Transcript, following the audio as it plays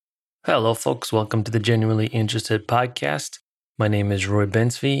Hello, folks. Welcome to the Genuinely Interested podcast. My name is Roy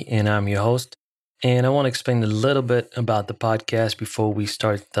Bensby, and I'm your host. And I want to explain a little bit about the podcast before we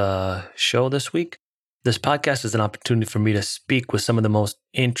start the show this week. This podcast is an opportunity for me to speak with some of the most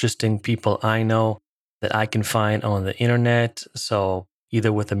interesting people I know that I can find on the internet. So,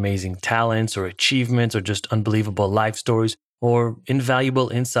 either with amazing talents or achievements or just unbelievable life stories or invaluable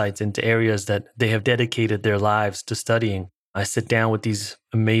insights into areas that they have dedicated their lives to studying. I sit down with these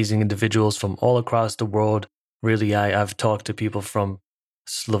amazing individuals from all across the world. Really, I've talked to people from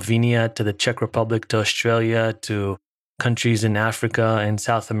Slovenia to the Czech Republic to Australia to countries in Africa and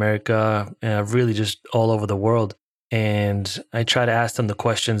South America, really just all over the world. And I try to ask them the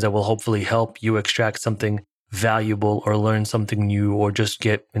questions that will hopefully help you extract something valuable or learn something new or just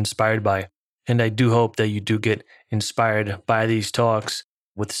get inspired by. And I do hope that you do get inspired by these talks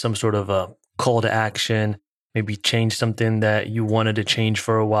with some sort of a call to action, maybe change something that you wanted to change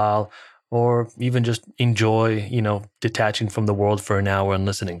for a while, or even just enjoy, detaching from the world for an hour and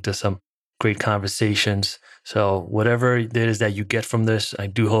listening to some great conversations. So whatever it is that you get from this, I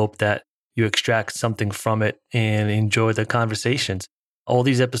do hope that you extract something from it and enjoy the conversations. All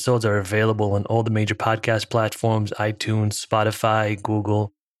these episodes are available on all the major podcast platforms, iTunes, Spotify,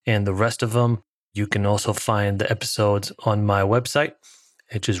 Google, and the rest of them. You can also find the episodes on my website,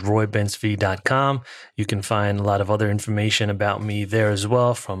 which is roybensv.com. You can find a lot of other information about me there as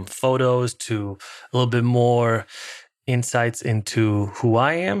well, from photos to a little bit more insights into who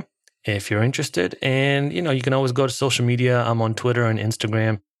I am, if you're interested. And, you can always go to social media. I'm on Twitter and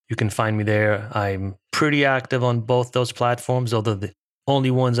Instagram. You can find me there. I'm pretty active on both those platforms, although the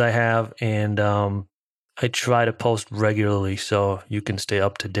only ones I have. And I try to post regularly so you can stay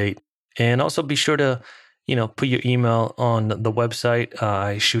up to date. And also be sure to put your email on the website.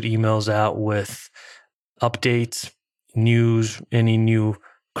 I shoot emails out with updates, news, any new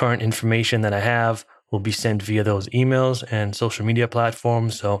current information that I have will be sent via those emails and social media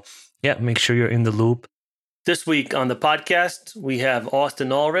platforms. So yeah, make sure you're in the loop. This week on the podcast, we have Austen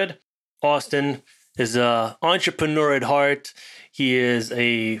Allred. Austen is an entrepreneur at heart. He is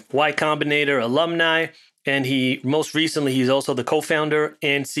a Y Combinator alumni. And he's also the co-founder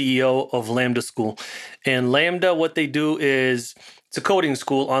and CEO of Lambda School. And Lambda, what they do is, it's a coding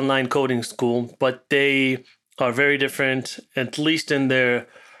school, online coding school, but they are very different, at least in their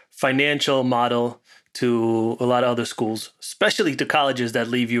financial model, to a lot of other schools, especially to colleges that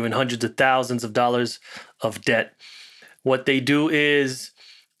leave you in hundreds of thousands of dollars of debt. What they do is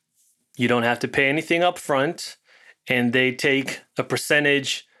you don't have to pay anything up front, and they take a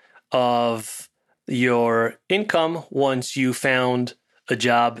percentage of your income once you found a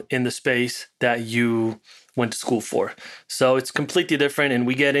job in the space that you went to school for. So it's completely different, and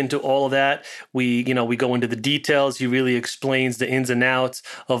we get into all of that. We go into the details. He really explains the ins and outs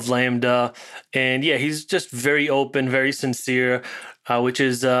of Lambda, and yeah, he's just very open, very sincere, which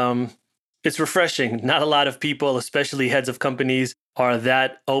is it's refreshing. Not a lot of people, especially heads of companies, are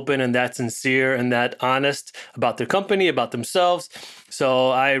that open and that sincere and that honest about their company, about themselves. So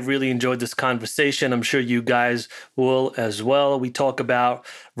I really enjoyed this conversation. I'm sure you guys will as well. We talk about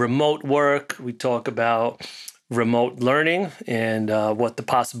remote work. We talk about remote learning and what the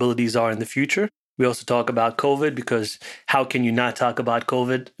possibilities are in the future. We also talk about COVID, because how can you not talk about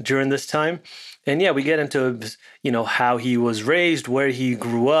COVID during this time? And yeah, we get into, how he was raised, where he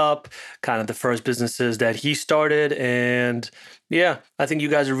grew up, kind of the first businesses that he started. And yeah, I think you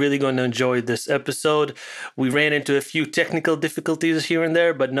guys are really going to enjoy this episode. We ran into a few technical difficulties here and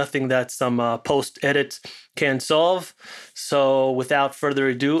there, but nothing that some post-edit can solve. So without further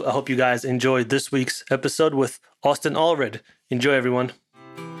ado, I hope you guys enjoyed this week's episode with Austen Allred. Enjoy, everyone.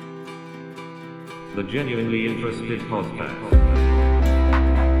 The Genuinely Interested Podcast.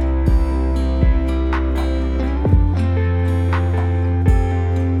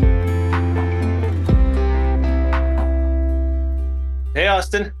 Hey,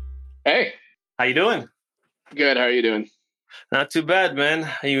 Austen. Hey. How you doing? Good. How are you doing? Not too bad, man.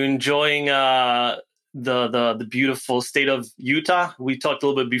 Are you enjoying the beautiful state of Utah? We talked a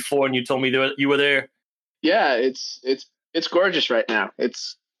little bit before, and you told me that you were there. Yeah, it's gorgeous right now.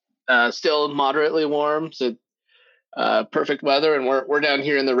 It's still moderately warm, so perfect weather, and we're down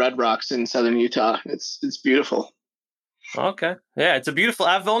here in the Red Rocks in southern Utah. It's beautiful. Okay, yeah, it's a beautiful.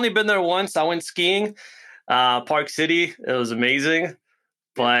 I've only been there once. I went skiing, Park City. It was amazing,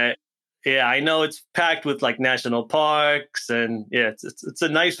 but yeah, I know it's packed with like national parks, and yeah, it's a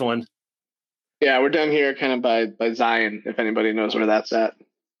nice one. Yeah, we're down here kind of by Zion, if anybody knows where that's at.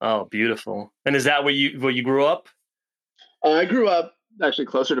 Oh, beautiful. And is that where you grew up? I grew up actually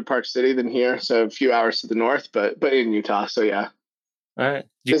closer to Park City than here, so a few hours to the north, but in Utah. So yeah. All right.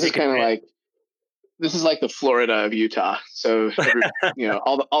 Did you This is take kind of advantage? like this is like the Florida of Utah. So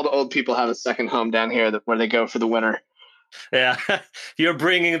all the old people have a second home down here where they go for the winter. Yeah. You're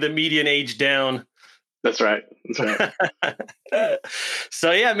bringing the median age down. That's right. That's right.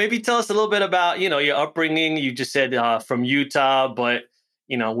 So yeah, maybe tell us a little bit about your upbringing. You just said from Utah, but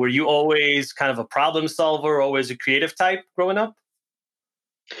were you always kind of a problem solver, always a creative type growing up?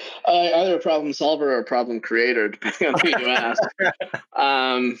 Either a problem solver or a problem creator, depending on who you ask.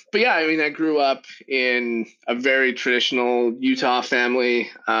 But yeah, I mean, I grew up in a very traditional Utah family.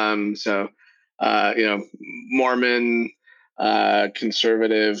 Mormon,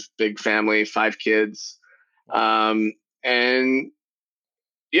 conservative, big family, 5 kids. And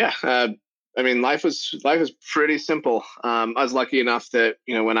yeah, I mean, life was pretty simple. I was lucky enough that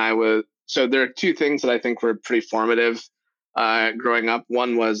when I was so there are two things that I think were pretty formative growing up.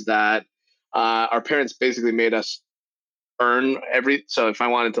 One was that our parents basically made us earn every. So if I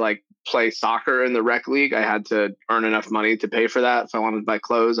wanted to like play soccer in the rec league, I had to earn enough money to pay for that. If I wanted to buy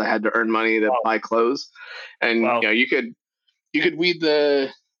clothes, I had to earn money to Wow. buy clothes. And Wow. you could weed the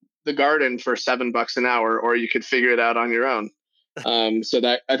garden for $7 an hour, or you could figure it out on your own. So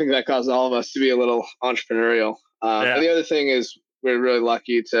that I think that caused all of us to be a little entrepreneurial. And Yeah. the other thing is we're really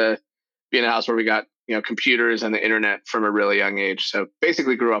lucky to be in a house where we got computers and the internet from a really young age. So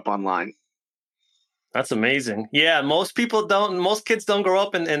basically, grew up online. That's amazing. Yeah, most kids don't grow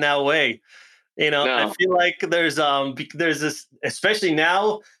up in that way. I No, feel like there's this, especially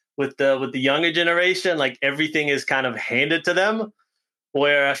now with the younger generation, like everything is kind of handed to them.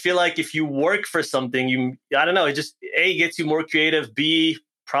 Where I feel like if you work for something, I don't know, it just A gets you more creative, B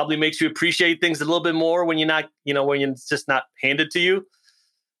probably makes you appreciate things a little bit more when you're not, it's just not handed to you.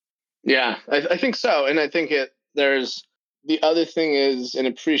 yeah, I think so, and I think there's the other thing is an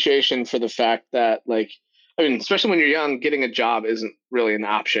appreciation for the fact that like I mean, especially when you're young, getting a job isn't really an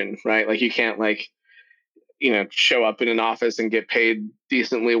option, right? Like you can't like show up in an office and get paid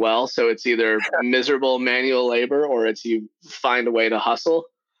decently well. So it's either miserable manual labor or it's you find a way to hustle.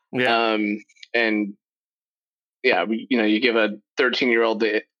 Yeah. Um, and yeah, you give a 13-year-old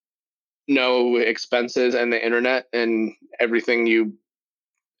the no expenses and the internet and everything you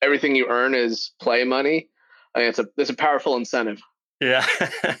earn is play money. I mean, it's a powerful incentive. Yeah.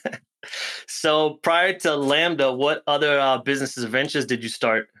 So prior to Lambda, what other businesses or ventures did you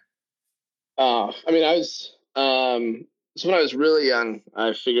start? I mean, I was so when I was really young,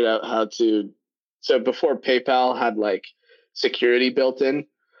 I figured out how to. So before PayPal had like security built in,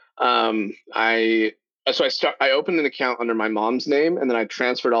 I I opened an account under my mom's name, and then I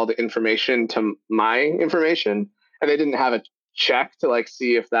transferred all the information to my information, and they didn't have a check to like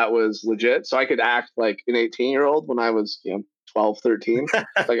see if that was legit, so I could act like an 18-year-old when I was 12, 13.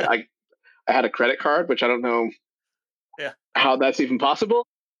 Like I had a credit card, which I don't know Yeah. how that's even possible.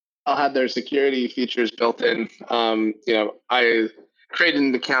 I'll have their security features built in. I created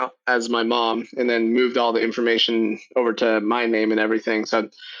an account as my mom and then moved all the information over to my name and everything. So,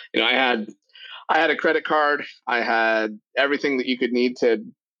 I had a credit card. I had everything that you could need to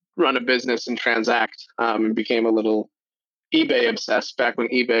run a business and transact. And became a little eBay obsessed back when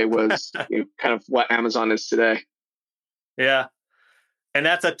eBay was kind of what Amazon is today. Yeah. And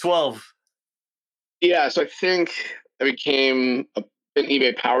that's at 12. Yeah, so I think I became an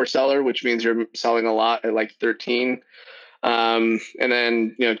eBay power seller, which means you're selling a lot at like 13. And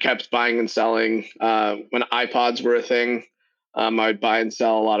then kept buying and selling. When iPods were a thing, I'd buy and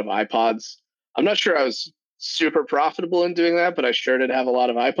sell a lot of iPods. I'm not sure I was super profitable in doing that, but I sure did have a lot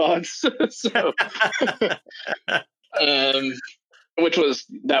of iPods. So, um, which was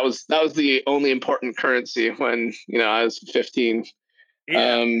the only important currency when I was 15.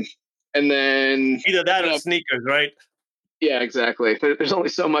 Yeah. Um, and then Either that ended or up, sneakers, right? yeah, exactly. There's only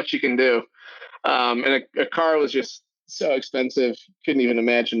so much you can do. And a car was just so expensive, couldn't even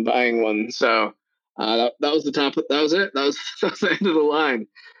imagine buying one. So that was the top. That was it. That was, that was the end of the line.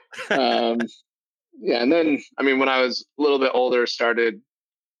 Um, yeah, and then I mean, when I was a little bit older, started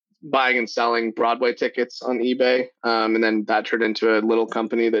buying and selling Broadway tickets on eBay, and then that turned into a little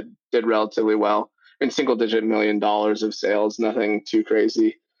company that did relatively well in single-digit $1 million of sales. Nothing too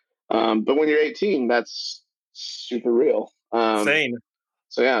crazy. But when you're 18, that's super real. Insane.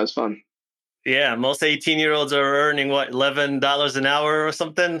 So yeah, it was fun. Yeah, most 18-year-olds are earning what, $11 an hour or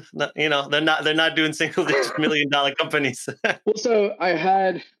something. They're not doing single digit $1 million companies. Well, so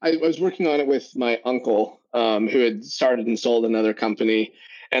I was working on it with my uncle, who had started and sold another company,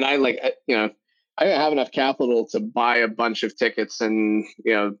 and I didn't have enough capital to buy a bunch of tickets and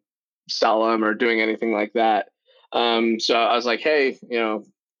sell them or doing anything like that. So I was like, hey,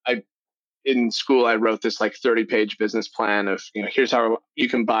 I in school, I wrote this like 30-page business plan of, here's how you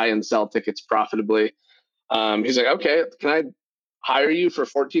can buy and sell tickets profitably. He's like, okay, can I hire you for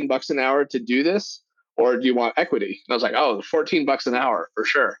 $14 an hour to do this? Or do you want equity? And I was like, oh, $14 an hour for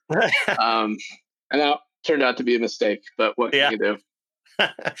sure. And that turned out to be a mistake, but what can Yeah. you do?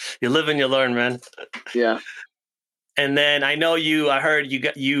 You live and you learn, man. Yeah. And then I heard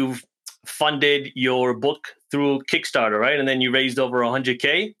you funded your book through Kickstarter, right? And then you raised over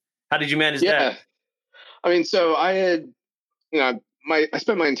 100K. How did you manage that? Yeah. I mean, so I had, I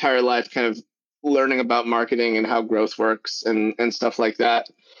spent my entire life kind of learning about marketing and how growth works and stuff like that.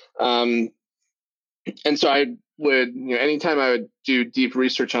 Um, and so I would, anytime I would do deep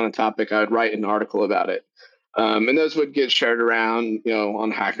research on a topic, I would write an article about it. And those would get shared around,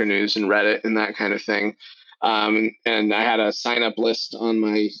 on Hacker News and Reddit and that kind of thing. And I had a sign up list on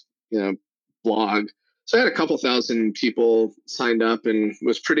my, blog. So I had a couple thousand people signed up and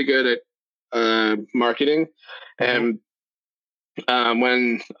was pretty good at marketing. Mm-hmm. And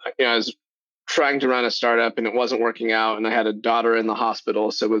when I was trying to run a startup and it wasn't working out, and I had a daughter in the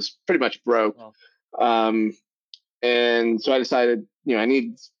hospital, so it was pretty much broke. Wow. Um, and so I decided, I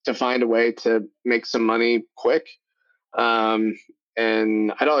need to find a way to make some money quick. And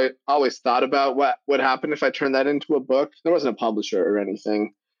I'd always thought about what would happen if I turned that into a book. There wasn't a publisher or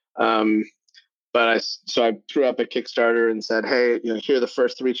anything. But so I threw up a Kickstarter and said, hey, here are the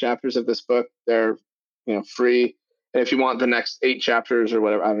first 3 chapters of this book. They're, free. And if you want the next 8 chapters or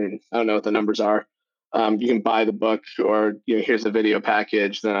whatever, I don't know what the numbers are. You can buy the book, or, here's the video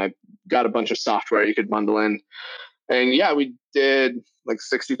package. Then I got a bunch of software you could bundle in. And yeah, we did like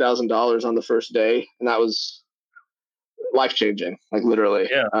 $60,000 on the first day. And that was life changing, like literally.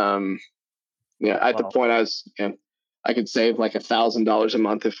 Yeah. At the point I could save like $1,000 a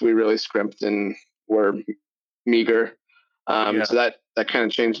month if we really scrimped and were meager. So that kind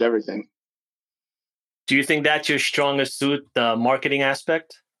of changed everything. Do you think that's your strongest suit, the marketing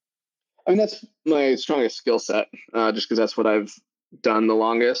aspect? I mean, that's my strongest skill set, just because that's what I've done the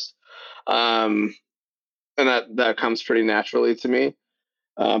longest. And that comes pretty naturally to me.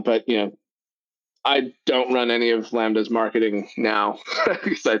 But, I don't run any of Lambda's marketing now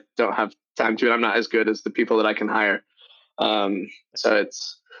because I don't have time to. I'm not as good as the people that I can hire. So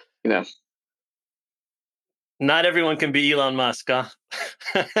it's, Not everyone can be Elon Musk, huh?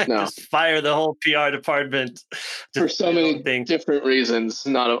 no, Just fire the whole PR department. for Just do so your many own thing. different reasons,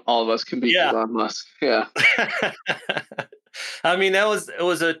 not all of us can be Yeah. Elon Musk. Yeah. I mean, it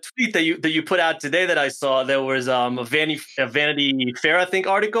was a tweet that you put out today that I saw. There was a Vanity Fair, I think,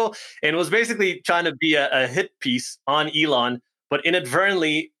 article, and it was basically trying to be a hit piece on Elon, but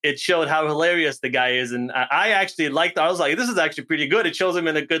inadvertently it showed how hilarious the guy is, and I actually liked. I was like, this is actually pretty good. It shows him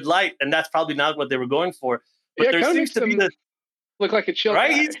in a good light, and that's probably not what they were going for. But Yeah, it there kind of seems makes to be him this, look like a chill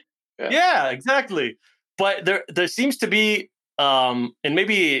right? guy. Yeah, exactly. But there seems to be, and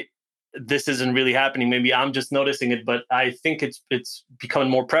maybe this isn't really happening. Maybe I'm just noticing it, but I think it's becoming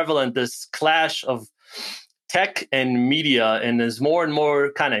more prevalent. This clash of tech and media, and there's more and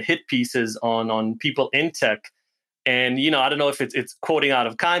more kind of hit pieces on people in tech. And I don't know if it's quoting out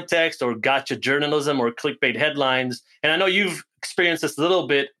of context or gotcha journalism or clickbait headlines. And I know you've experienced this a little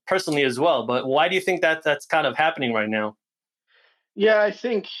bit personally as well. But why do you think that that's kind of happening right now? Yeah, I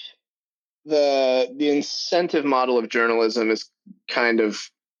think the incentive model of journalism is kind of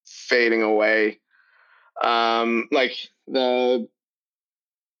fading away. Like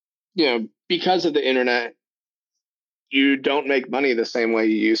because of the internet, you don't make money the same way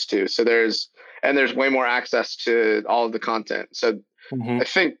you used to. So there's way more access to all of the content. So Mm-hmm.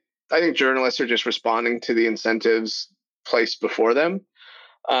 I think journalists are just responding to the incentives placed before them.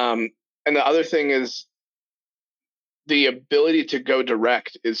 And the other thing is the ability to go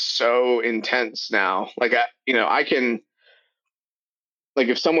direct is so intense now. Like I can, like,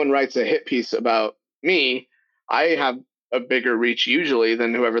 if someone writes a hit piece about me, I have a bigger reach usually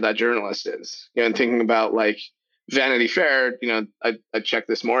than whoever that journalist is. And thinking about like Vanity Fair, I checked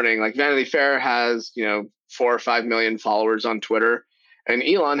this morning, like Vanity Fair has, 4 or 5 million followers on Twitter, and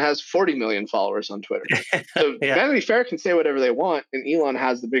Elon has 40 million followers on Twitter. So Yeah. Vanity Fair can say whatever they want, and Elon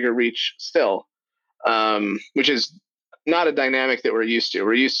has the bigger reach still, which is not a dynamic that we're used to.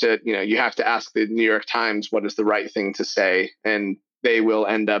 We're used to, you have to ask the New York Times what is the right thing to say, and they will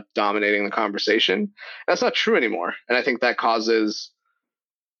end up dominating the conversation. That's not true anymore. And I think that causes,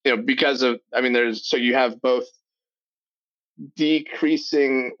 because of, so you have both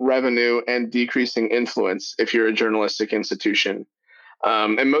decreasing revenue and decreasing influence if you're a journalistic institution.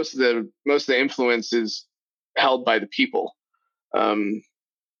 And most of the influence is held by the people.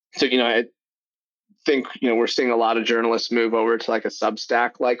 So, think, we're seeing a lot of journalists move over to like a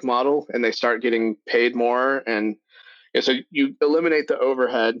Substack like model, and they start getting paid more. And so you eliminate the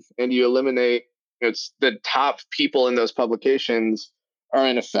overhead, and you eliminate, it's the top people in those publications are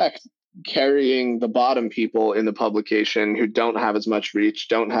in effect carrying the bottom people in the publication who don't have as much reach,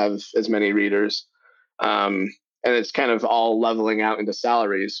 don't have as many readers. And it's kind of all leveling out into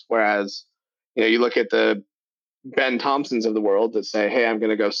salaries. Whereas, you look at the Ben Thompsons of the world that say, hey, I'm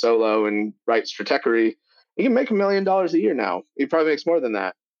going to go solo and write stratechery. You can make $1 million a year now. He probably makes more than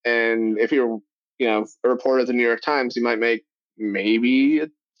that. And if you're, a reporter at the New York Times, you might make maybe a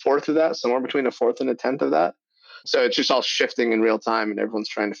fourth of that, somewhere between a fourth and a tenth of that. So it's just all shifting in real time, and everyone's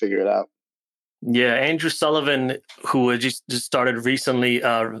trying to figure it out. Yeah, Andrew Sullivan, who just started recently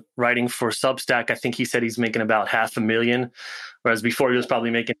writing for Substack, I think he said he's making about $500,000, whereas before he was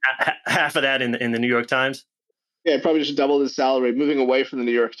probably making half of that in the New York Times. Yeah, probably just doubled his salary, moving away from the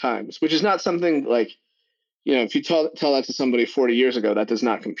New York Times, which is not something like, if you tell that to somebody 40 years ago, that does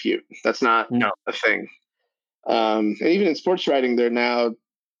not compute. That's not No. a thing. And even in sports writing, there are now,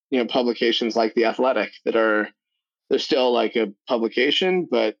 publications like The Athletic that they're still like a publication,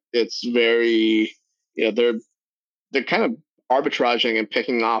 but it's very, they're kind of arbitraging and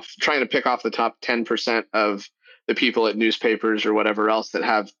trying to pick off the top 10% of the people at newspapers or whatever else that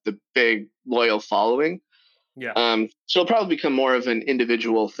have the big loyal following. Yeah. So it'll probably become more of an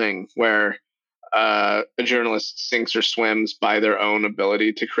individual thing where a journalist sinks or swims by their own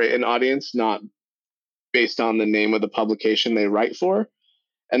ability to create an audience, not based on the name of the publication they write for.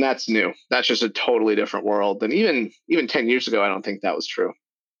 And that's new. That's just a totally different world. And even 10 years ago, I don't think that was true.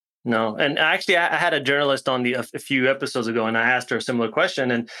 No. And actually, I had a journalist on a few episodes ago, and I asked her a similar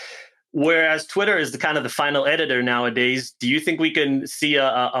question. And whereas Twitter is the kind of the final editor nowadays, do you think we can see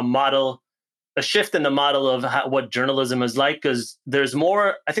a model, a shift in the model of what journalism is like? Because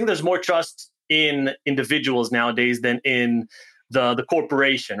I think there's more trust in individuals nowadays than in the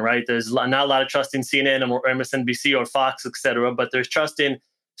corporation, right? There's not a lot of trust in CNN or MSNBC or Fox, et cetera, but there's trust in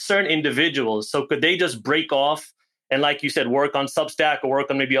certain individuals. So could they just break off and, like you said, work on Substack or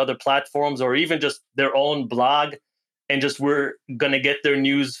work on maybe other platforms or even just their own blog, and just we're going to get their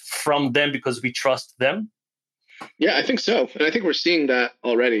news from them because we trust them? Yeah, I think so. And I think we're seeing that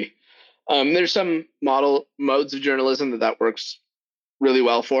already. There's some modes of journalism that works really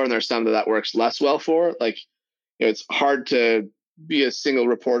well for, and there's some that works less well for. Like, it's hard to be a single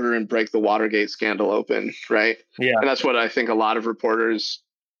reporter and break the Watergate scandal open, right? Yeah. And that's what I think a lot of reporters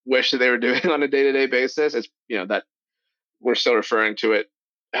wish that they were doing on a day-to-day basis. It's, that we're still referring to it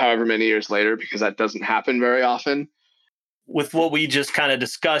however many years later, because that doesn't happen very often. With what we just kind of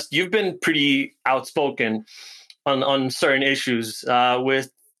discussed, you've been pretty outspoken on certain issues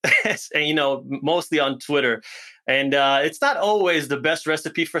with, and, mostly on Twitter. And it's not always the best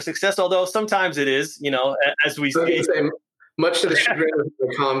recipe for success, although sometimes it is, as we see. Much to the chagrin of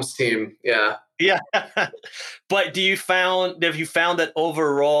the comms team. Yeah. Yeah. But have you found that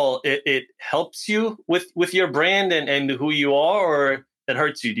overall it helps you with your brand and who you are, or it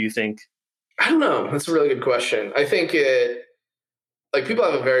hurts you, do you think? I don't know. That's a really good question. I think people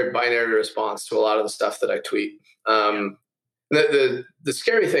have a very binary response to a lot of the stuff that I tweet. The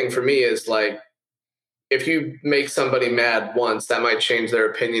scary thing for me is, like, if you make somebody mad once, that might change their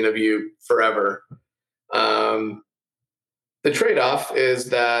opinion of you forever. The trade-off is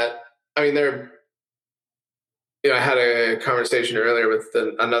that, I had a conversation earlier with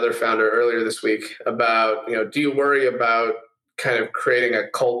another founder earlier this week about, do you worry about kind of creating a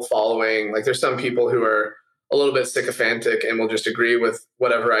cult following? Like, there's some people who are a little bit sycophantic and will just agree with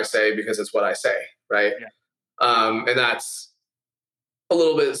whatever I say because it's what I say, right? Yeah. And that's a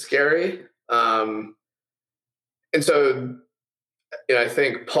little bit scary. And so, I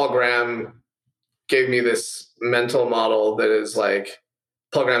think Paul Graham gave me this mental model that is like,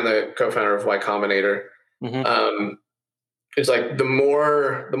 Paul Graham, the co-founder of Y Combinator, it's like the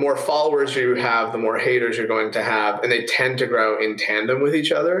more followers you have, the more haters you're going to have, and they tend to grow in tandem with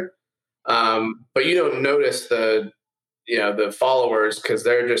each other. But you don't notice the followers because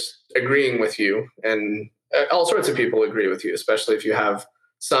they're just agreeing with you, and all sorts of people agree with you, especially if you have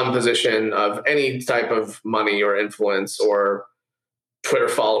some position of any type of money or influence or Twitter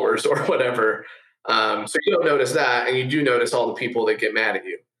followers or whatever. So you don't notice that, and you do notice all the people that get mad at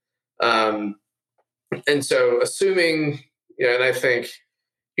you. And so assuming, and I think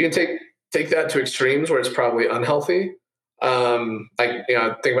you can take that to extremes where it's probably unhealthy. Think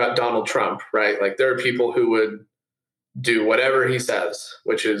about Donald Trump, right? Like, there are people who would do whatever he says,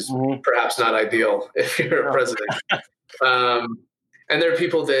 which is perhaps not ideal if you're a president. And there are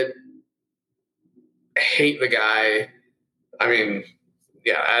people that hate the guy.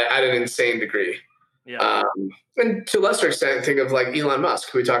 At an insane degree. Yeah. And to a lesser extent, think of like Elon Musk,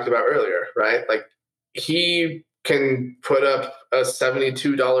 who we talked about earlier, right? Like he can put up a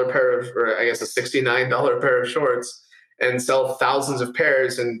 $72 pair of, or I guess a $69 pair of shorts and sell thousands of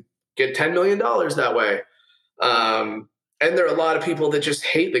pairs and get $10 million that way. And there are a lot of people that just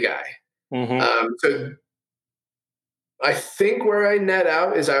hate the guy. So I think where I net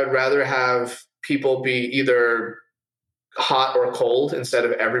out is I would rather have people be either hot or cold instead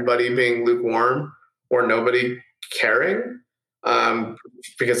of everybody being lukewarm or nobody caring,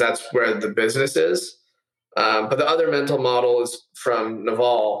 because that's where the business is. But the other mental model is from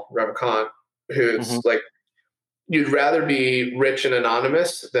Naval Ravikant, who's like, you'd rather be rich and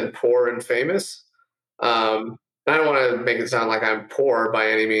anonymous than poor and famous. I don't want to make it sound like I'm poor by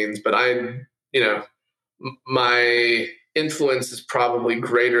any means, but my influence is probably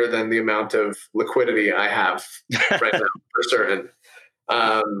greater than the amount of liquidity I have right now for certain,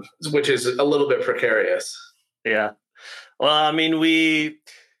 which is a little bit precarious. Yeah. Well, I mean,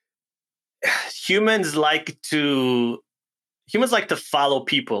 humans like to follow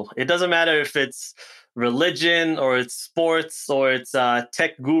people. It doesn't matter if it's religion or it's sports or it's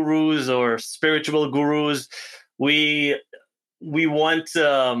tech gurus or spiritual gurus. We want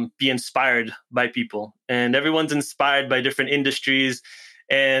to be inspired by people, and everyone's inspired by different industries.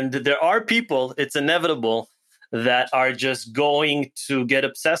 And there are people, it's inevitable, that are just going to get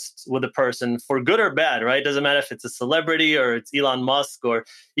obsessed with a person for good or bad, right? Doesn't matter if it's a celebrity or it's Elon Musk or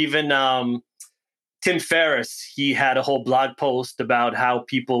even Tim Ferriss. He had a whole blog post about how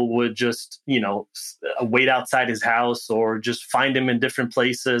people would just, wait outside his house or just find him in different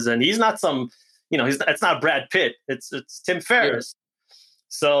places. And he's not it's not Brad Pitt. It's Tim Ferriss. Yeah.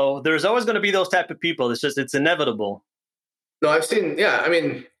 So there's always going to be those type of people. It's inevitable. No, I've seen. Yeah, I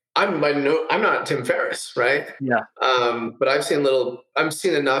mean, I'm not Tim Ferriss, right? Yeah. But I've seen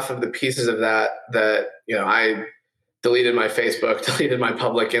enough of the pieces of that I deleted my Facebook, deleted my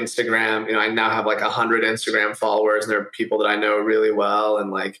public Instagram. I now have like 100 Instagram followers, and they're people that I know really well.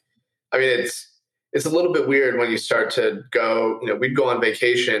 And it's a little bit weird when you start to go. We'd go on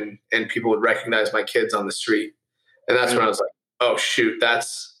vacation, and people would recognize my kids on the street, and that's when I was like, oh shoot,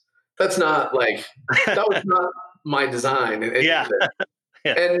 that's not like that was not my design. And yeah.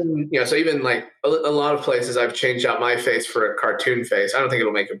 Yeah. And so even like a lot of places, I've changed out my face for a cartoon face. I don't think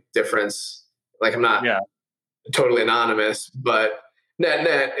it'll make a difference. Like I'm not totally anonymous, but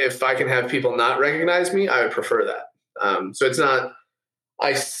net, if I can have people not recognize me, I would prefer that. So it's not.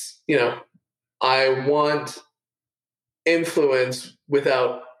 I want influence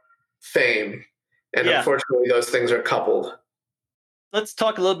without fame, and unfortunately, those things are coupled. Let's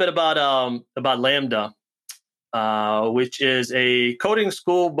talk a little bit about Lambda. Which is a coding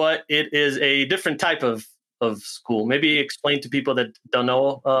school, but it is a different type of school. Maybe explain to people that don't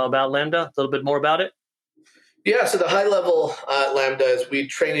know about Lambda a little bit more about it. Yeah, so the high level Lambda is we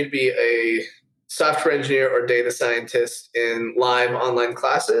train you to be a software engineer or data scientist in live online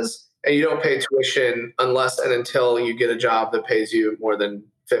classes, and you don't pay tuition unless and until you get a job that pays you more than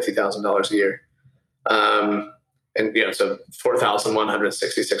 $50,000 a year. So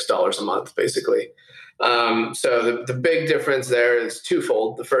 $4,166 a month, basically. So the big difference there is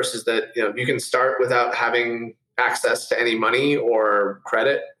twofold. The first is that you can start without having access to any money or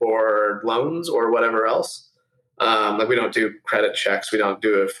credit or loans or whatever else. Like we don't do credit checks. We don't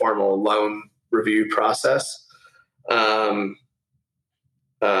do a formal loan review process.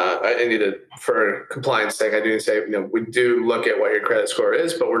 I need to, for compliance sake, I do need to say, we do look at what your credit score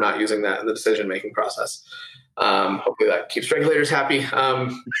is, but we're not using that in the decision-making process. Hopefully that keeps regulators happy.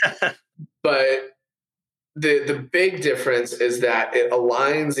 But the big difference is that it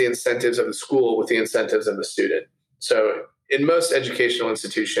aligns the incentives of the school with the incentives of the student. So in most educational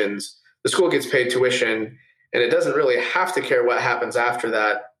institutions, the school gets paid tuition, and it doesn't really have to care what happens after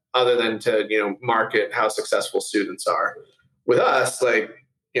that, other than to market how successful students are. With us,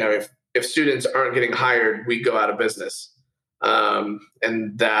 if students aren't getting hired, we go out of business,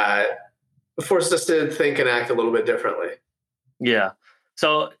 and that forces us to think and act a little bit differently. Yeah.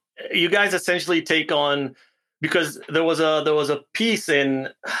 So you guys essentially take on, because there was a piece in,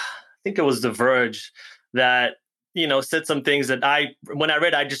 I think it was The Verge, that said some things that when I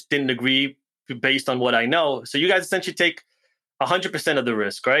read, I just didn't agree based on what I know. So you guys essentially take 100% of the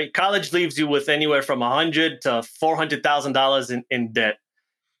risk, right? College leaves you with anywhere from $100,000 to $400,000 in debt.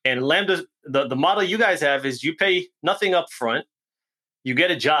 And Lambda, the model you guys have is you pay nothing up front, you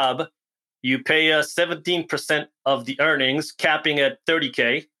get a job, you pay 17% of the earnings, capping at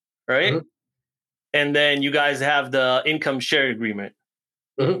 $30K, right? Mm-hmm. And then you guys have the income share agreement.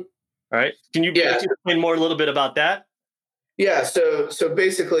 Mm-hmm. Right? Can you explain a little bit about that? Yeah. So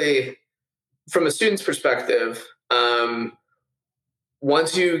basically, from a student's perspective,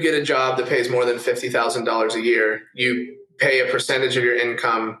 once you get a job that pays more than $50,000 a year, you pay a percentage of your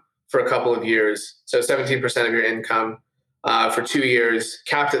income for a couple of years. So 17% of your income for 2 years,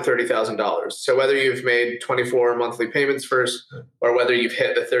 capped at $30,000. So whether you've made 24 monthly payments first, or whether you've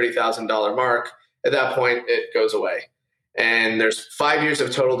hit the $30,000 mark, at that point, it goes away. And there's 5 years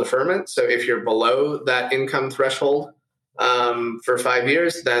of total deferment. So if you're below that income threshold for 5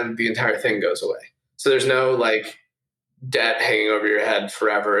 years, then the entire thing goes away. So there's no like debt hanging over your head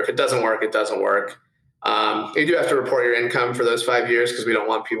forever. If it doesn't work, it doesn't work. You do have to report your income for those 5 years because we don't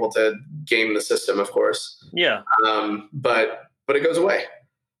want people to game the system, of course. Yeah. But it goes away,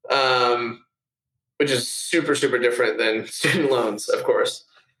 which is super, super different than student loans, of course.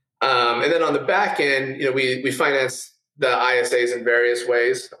 And then on the back end, we finance the ISAs in various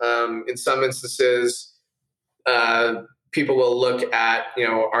ways. In some instances, people will look at,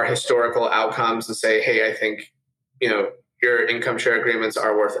 our historical outcomes and say, hey, I think, your income share agreements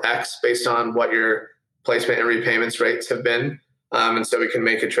are worth X based on what your placement and repayments rates have been. And so we can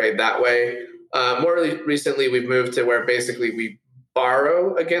make a trade that way. More recently, we've moved to where basically we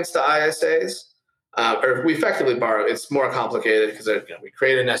borrow against the ISAs, or we effectively borrow. It's more complicated because we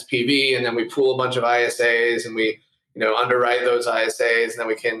create an SPV and then we pool a bunch of ISAs and we underwrite those ISAs, and then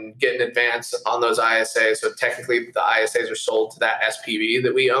we can get an advance on those ISAs. So technically, the ISAs are sold to that SPV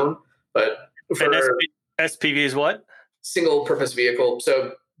that we own. But for SPV is what? Single purpose vehicle.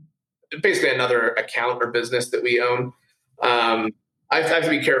 So basically another account or business that we own. I have to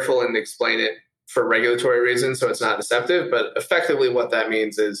be careful and explain it for regulatory reasons so it's not deceptive. But effectively what that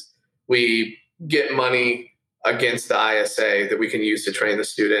means is we get money against the ISA that we can use to train the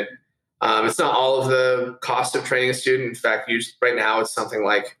student. It's not all of the cost of training a student. In fact, right now it's something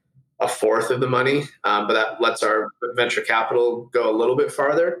like a fourth of the money, but that lets our venture capital go a little bit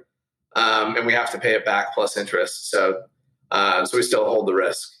farther. And we have to pay it back plus interest. So we still hold the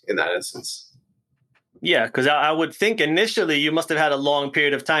risk in that instance. Yeah, because I would think initially you must have had a long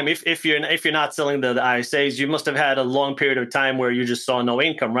period of time. If you're not selling the ISAs, you must have had a long period of time where you just saw no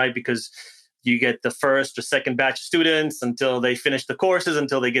income, right? Because you get the first or second batch of students until they finish the courses,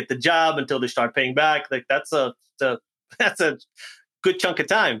 until they get the job, until they start paying back. Like that's a good chunk of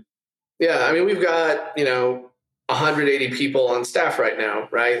time. Yeah, I mean we've got 180 people on staff right now,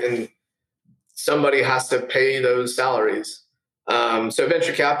 right? And somebody has to pay those salaries. So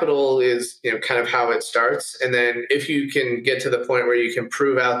venture capital is, kind of how it starts. And then if you can get to the point where you can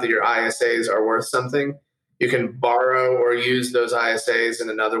prove out that your ISAs are worth something, you can borrow or use those ISAs in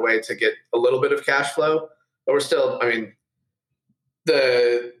another way to get a little bit of cash flow. But we're still,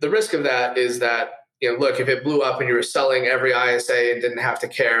 the risk of that is that, look, if it blew up and you were selling every ISA and didn't have to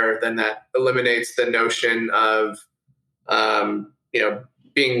care, then that eliminates the notion of,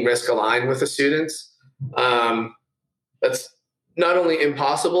 being risk aligned with the students. That's not only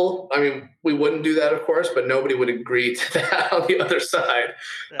impossible. I mean, we wouldn't do that, of course, but nobody would agree to that on the other side.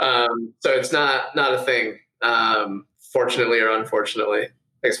 Yeah. So it's not a thing, fortunately or unfortunately.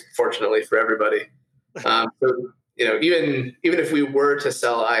 I guess fortunately for everybody. So, even if we were to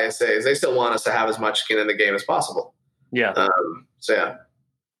sell ISAs, they still want us to have as much skin in the game as possible. Yeah. So yeah.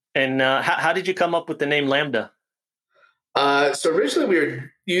 And how did you come up with the name Lambda? So originally we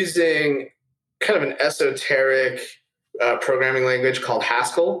were using kind of an esoteric programming language called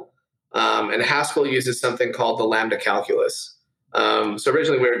Haskell. And Haskell uses something called the Lambda calculus. So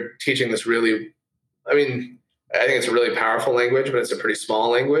originally we were teaching this really, I think it's a really powerful language, but it's a pretty small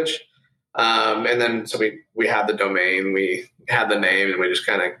language. And then so we had the domain, we had the name, and we just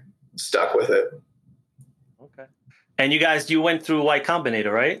kind of stuck with it. Okay. And you went through Y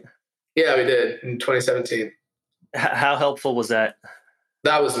Combinator, right? Yeah, we did in 2017. How helpful was that?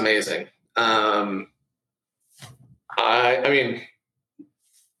 That was amazing. I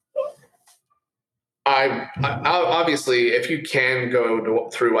obviously, if you can go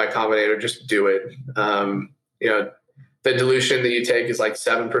through Y Combinator, just do it. The dilution that you take is like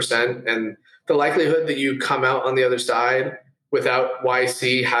 7%, and the likelihood that you come out on the other side without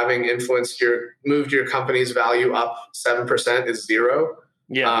YC having moved your company's value up 7% is zero.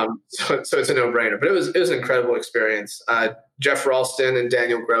 Yeah. So it's a no-brainer, but it was an incredible experience. Jeff Ralston and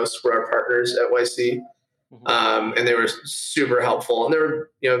Daniel Gross were our partners at YC. And they were super helpful. And there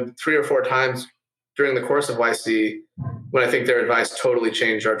were, 3 or 4 times during the course of YC when I think their advice totally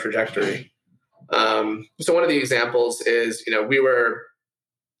changed our trajectory. So one of the examples is, we were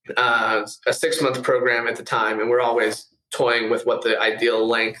a 6-month program at the time, and we're always toying with what the ideal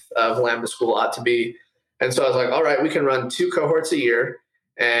length of Lambda School ought to be. And so I was like, all right, we can run 2 cohorts a year.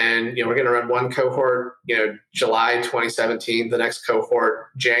 And, we're going to run one cohort, July 2017, the next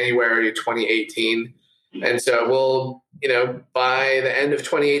cohort, January 2018. And so we'll, by the end of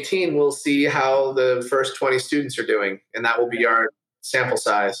 2018, we'll see how the first 20 students are doing. And that will be our sample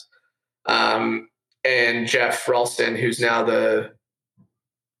size. And Jeff Ralston, who's now the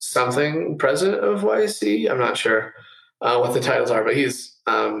something president of YC, I'm not sure what the titles are, but he's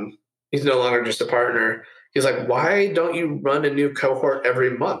no longer just a partner. He's like, why don't you run a new cohort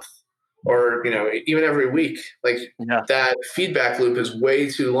every month or, even every week? Like that feedback loop is way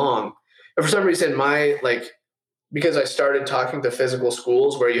too long. And for some reason, because I started talking to physical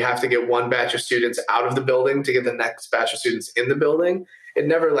schools where you have to get one batch of students out of the building to get the next batch of students in the building, it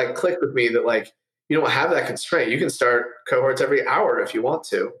never clicked with me that you don't have that constraint. You can start cohorts every hour if you want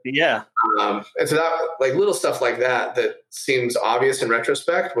to. Yeah. And so that little stuff like that seems obvious in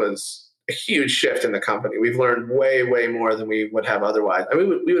retrospect was a huge shift in the company. We've learned way, way more than we would have otherwise. I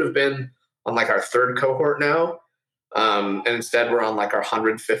mean, we would have been on our third cohort now. And instead we're on our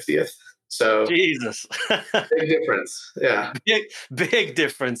 150th. So Jesus. Big difference. Yeah. Big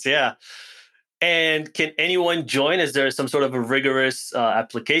difference. Yeah. And can anyone join? Is there some sort of a rigorous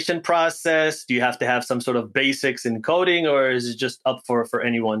application process? Do you have to have some sort of basics in coding, or is it just up for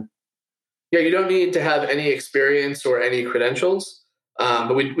anyone? Yeah, you don't need to have any experience or any credentials.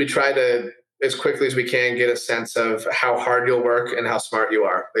 But we try to, as quickly as we can, get a sense of how hard you'll work and how smart you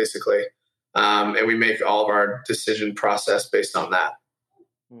are, basically. And we make all of our decision process based on that.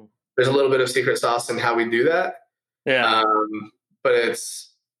 There's a little bit of secret sauce in how we do that. Yeah. But it's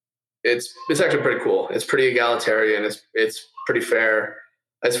actually pretty cool. It's pretty egalitarian. It's pretty fair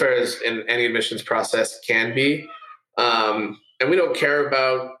as in any admissions process can be. And we don't care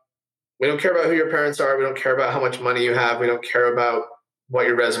about who your parents are. We don't care about how much money you have. We don't care about what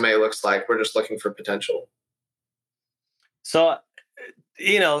your resume looks like. We're just looking for potential. So,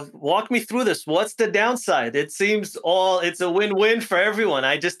 walk me through this. What's the downside? It seems it's a win-win for everyone.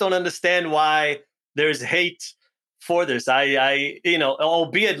 I just don't understand why there's hate for this. I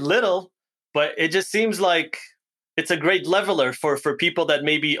albeit little, but it just seems like it's a great leveler for people that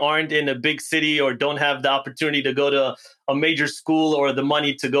maybe aren't in a big city or don't have the opportunity to go to a major school or the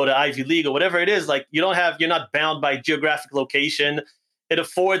money to go to Ivy League or whatever it is. You're not bound by geographic location. It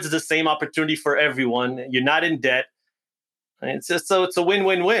affords the same opportunity for everyone. You're not in debt. It's a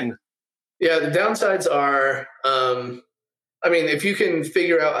win-win-win. Yeah, the downsides are, if you can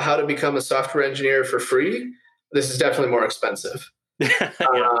figure out how to become a software engineer for free, this is definitely more expensive. Yeah.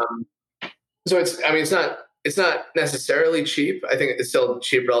 So it's not necessarily cheap. I think it's still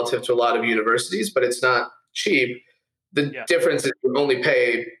cheap relative to a lot of universities, but it's not cheap. The difference is you only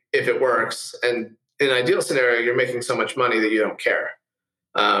pay if it works. And in an ideal scenario, you're making so much money that you don't care.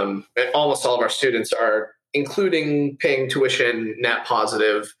 And almost all of our students are, including paying tuition, net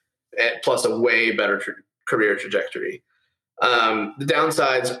positive, plus a way better career trajectory. The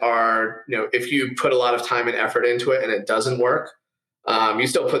downsides are, if you put a lot of time and effort into it and it doesn't work, you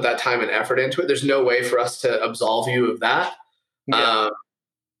still put that time and effort into it. There's no way for us to absolve you of that. Yeah.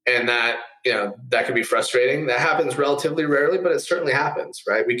 And that, that can be frustrating. That happens relatively rarely, but it certainly happens,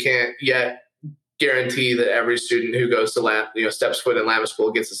 right? We can't yet guarantee that every student who goes to steps foot in Lambda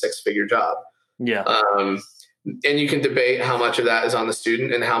school gets a 6-figure job. Yeah. And you can debate how much of that is on the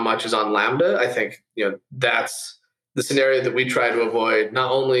student and how much is on Lambda. I think, that's the scenario that we try to avoid,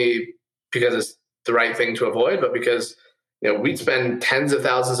 not only because it's the right thing to avoid, but because, we'd spend tens of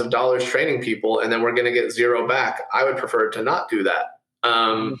thousands of dollars training people and then we're going to get zero back. I would prefer to not do that.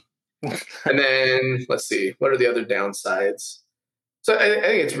 And then let's see, what are the other downsides? So I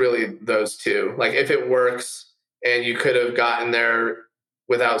think it's really those two. If it works and you could have gotten there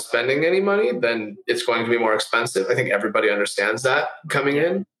without spending any money, then it's going to be more expensive. I think everybody understands that coming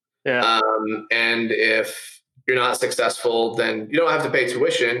in. Yeah. And if you're not successful, then you don't have to pay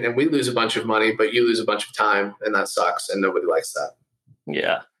tuition and we lose a bunch of money, but you lose a bunch of time and that sucks and nobody likes that.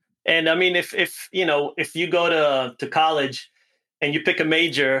 Yeah. And I mean, if you go to college and you pick a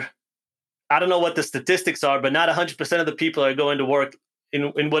major, I don't know what the statistics are, but not 100% of the people are going to work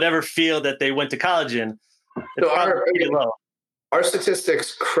in whatever field that they went to college in. It's probably pretty low. Our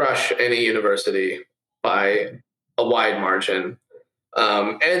statistics crush any university by a wide margin.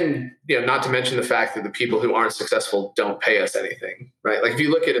 And not to mention the fact that the people who aren't successful don't pay us anything, right? If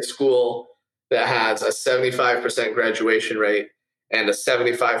you look at a school that has a 75% graduation rate and a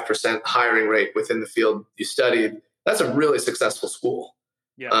 75% hiring rate within the field you studied, that's a really successful school.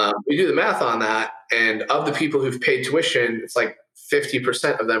 Yeah. We do the math on that, and of the people who've paid tuition, it's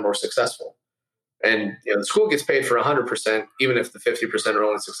 50% of them were successful. And the school gets paid for 100%, even if the 50% are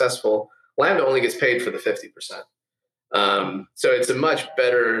only successful. Lambda only gets paid for the 50%. So it's a much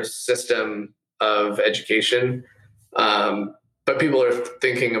better system of education. But people are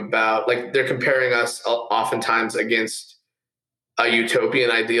thinking about, like, they're comparing us oftentimes against a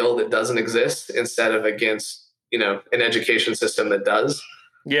utopian ideal that doesn't exist instead of against, an education system that does.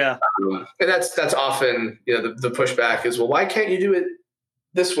 Yeah. And that's often, the pushback is, well, why can't you do it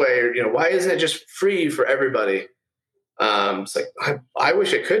this way? Or, why isn't it just free for everybody? It's like, I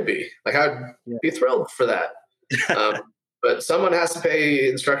wish it could be. Like, I'd be thrilled for that. But someone has to pay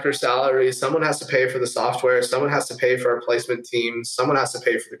instructor salaries. Someone has to pay for the software. Someone has to pay for our placement teams. Someone has to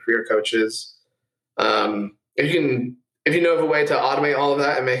pay for the career coaches. If you know of a way to automate all of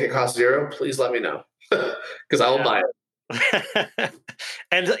that and make it cost zero, please let me know, because I will buy it.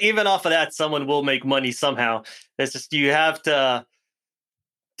 And even off of that, someone will make money somehow. It's just, there's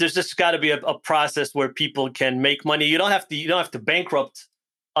just got to be a process where people can make money. You don't have to bankrupt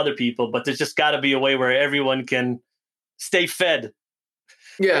other people, but there's just got to be a way where everyone can stay fed.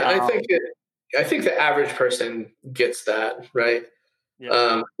 Yeah, I think the average person gets that, right?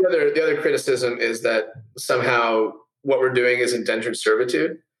 Yeah. The other criticism is that somehow what we're doing is indentured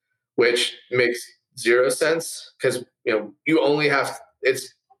servitude, which makes zero sense, because you only have,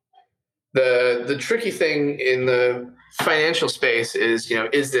 it's the tricky thing in the financial space is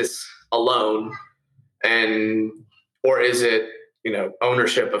this a loan, or is it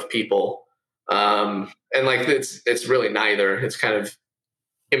ownership of people? And like it's really neither. It's kind of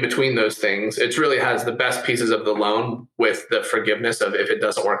in between those things. It really has the best pieces of the loan with the forgiveness of, if it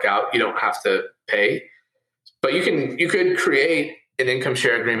doesn't work out, you don't have to pay. But you could create an income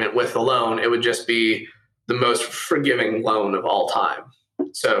share agreement with the loan. It would just be the most forgiving loan of all time.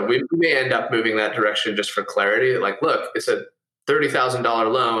 So we may end up moving that direction just for clarity. Like, look, it's a $30,000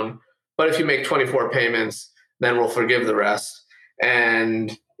 loan, but if you make 24 payments, then we'll forgive the rest.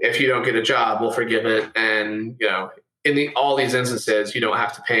 And if you don't get a job, we'll forgive it. And, in all these instances, you don't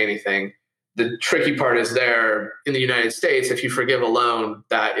have to pay anything. The tricky part is there in the United States, if you forgive a loan,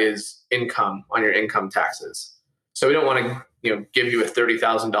 that is income on your income taxes. So we don't want to, give you a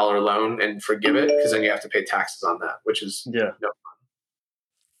 $30,000 loan and forgive it, because then you have to pay taxes on that, which is no fun.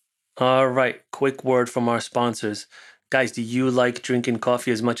 All right. Quick word from our sponsors. Guys, do you like drinking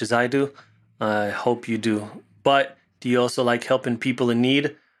coffee as much as I do? I hope you do. But do you also like helping people in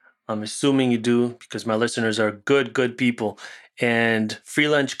need? I'm assuming you do, because my listeners are good people. And Free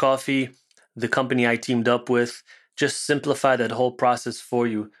Lunch Coffee, the company I teamed up with, just simplify that whole process for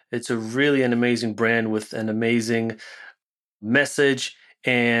you. It's an amazing brand with an amazing message.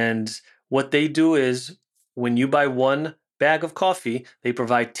 And what they do is, when you buy one bag of coffee, they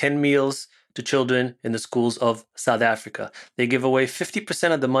provide 10 meals to children in the schools of South Africa. They give away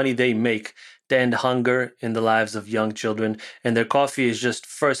 50% of the money they make to end hunger in the lives of young children. And their coffee is just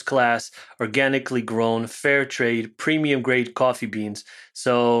first class, organically grown, fair trade, premium grade coffee beans.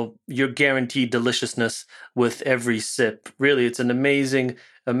 So you're guaranteed deliciousness with every sip. Really, it's an amazing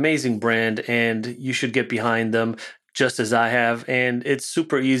brand, and you should get behind them, just as I have. And it's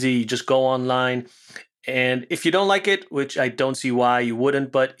super easy. You just go online. And if you don't like it, which I don't see why you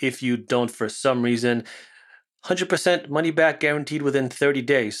wouldn't, but if you don't for some reason, 100% money back guaranteed within 30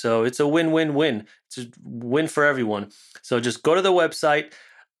 days. So it's a win-win-win. It's a win for everyone. So just go to the website,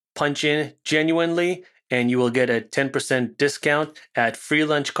 punch in genuinely, and you will get a 10% discount at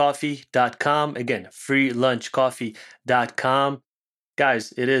freelunchcoffee.com. Again, freelunchcoffee.com.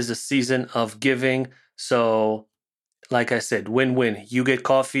 Guys, it is a season of giving. So like I said, win-win. You get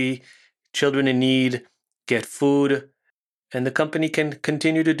coffee, children in need get food, and the company can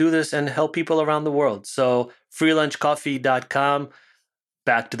continue to do this and help people around the world. So freelunchcoffee.com.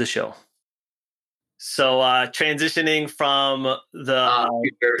 Back to the show. So transitioning from the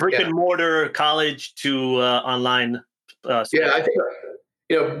brick and mortar college to online. I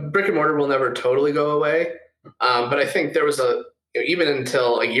think brick and mortar will never totally go away, but I think there was even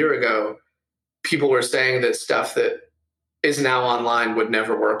until a year ago, people were saying that stuff that is now online would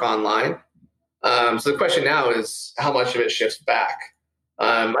never work online. So the question now is, how much of it shifts back?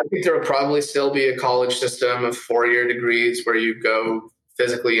 I think there will probably still be a college system of 4-year degrees where you go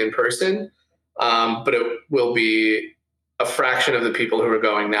physically in person, but it will be a fraction of the people who are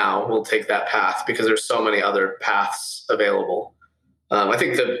going now will take that path, because there's so many other paths available. I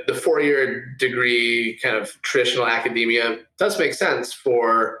think the 4-year degree, kind of traditional academia, does make sense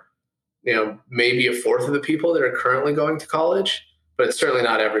for maybe a fourth of the people that are currently going to college, but it's certainly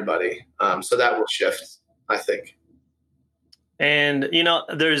not everybody. So that will shift, I think. And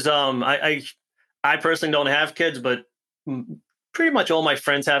there's I personally don't have kids, but pretty much all my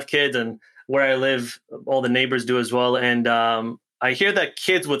friends have kids, and where I live, all the neighbors do as well. And I hear that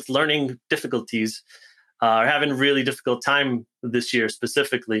kids with learning difficulties, are having a really difficult time this year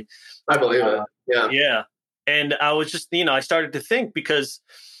specifically. I believe it. Yeah. Yeah. And I was just, I started to think because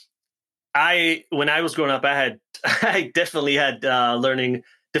when I was growing up, I definitely had learning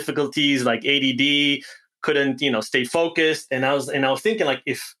difficulties like ADD, couldn't, stay focused. And I was thinking like,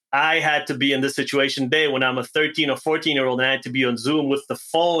 if I had to be in this situation today when I'm a 13 or 14-year-old and I had to be on Zoom with the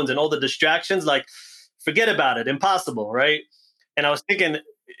phones and all the distractions, like forget about it, impossible. Right. And I was thinking,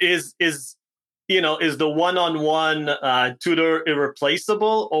 is the one-on-one tutor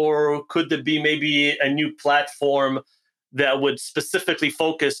irreplaceable, or could there be maybe a new platform that would specifically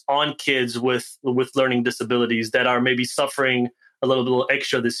focus on kids with learning disabilities that are maybe suffering a little bit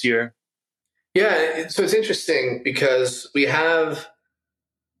extra this year? Yeah. So it's interesting because we have,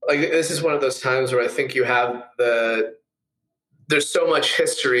 like, this is one of those times where I think there's so much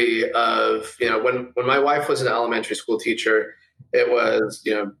history of, when my wife was an elementary school teacher, it was,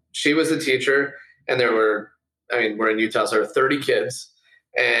 she was the teacher and we're in Utah, so there are 30 kids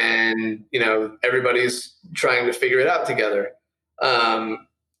and, everybody's trying to figure it out together.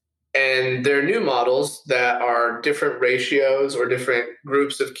 And there are new models that are different ratios or different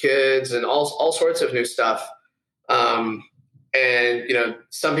groups of kids and all sorts of new stuff. And,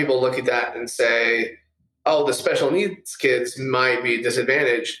 some people look at that and say, oh, the special needs kids might be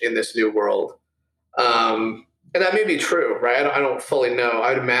disadvantaged in this new world. And that may be true, right? I don't fully know.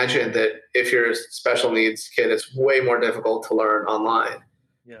 I'd imagine that if you're a special needs kid, it's way more difficult to learn online.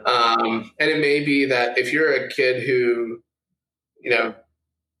 Yeah. And it may be that if you're a kid who,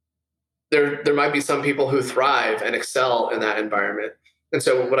 there might be some people who thrive and excel in that environment. And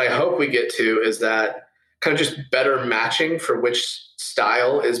so what I hope we get to is that kind of just better matching for which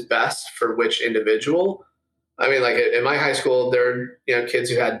style is best for which individual. I mean, like in my high school, there are, kids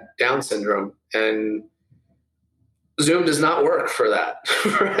who had Down syndrome, and Zoom does not work for that,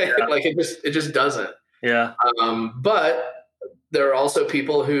 right? Yeah. Like it just doesn't. Yeah. But there are also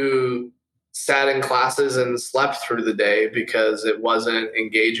people who sat in classes and slept through the day because it wasn't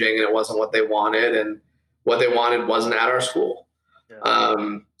engaging and it wasn't what they wanted, and what they wanted wasn't at our school. Yeah.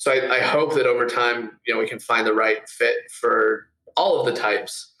 So I hope that over time, we can find the right fit for all of the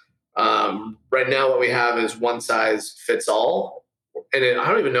types. Right now, what we have is one size fits all. And I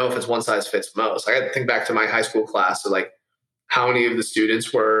don't even know if it's one size fits most. I got to think back to my high school class of like how many of the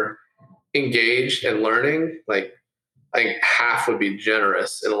students were engaged and learning. Like I think half would be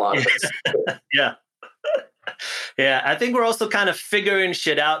generous in a lot of places. Yeah. Yeah. I think we're also kind of figuring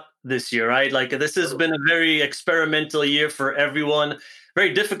shit out this year, right? Like this has been a very experimental year for everyone,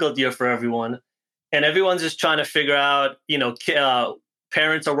 very difficult year for everyone. And everyone's just trying to figure out,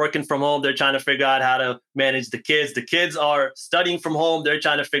 parents are working from home. They're trying to figure out how to manage the kids. The kids are studying from home. They're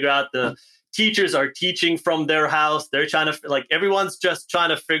trying to figure out, the teachers are teaching from their house. They're trying to, everyone's just trying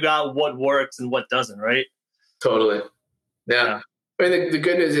to figure out what works and what doesn't, right? Totally. Yeah. I mean, the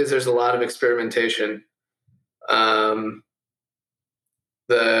good news is there's a lot of experimentation.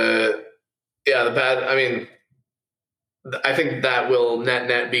 The bad, I mean, I think that will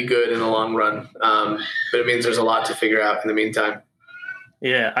net be good in the long run. But it means there's a lot to figure out in the meantime.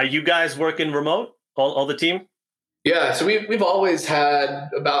 Yeah. Are you guys working remote, all the team? Yeah. So we've always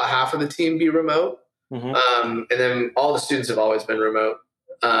had about half of the team be remote. Mm-hmm. And then all the students have always been remote.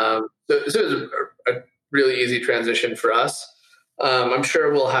 So it was a really easy transition for us. I'm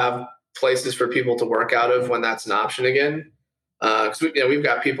sure we'll have places for people to work out of when that's an option again. Because we've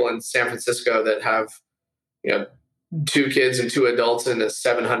got people in San Francisco that have 2 kids and 2 adults in a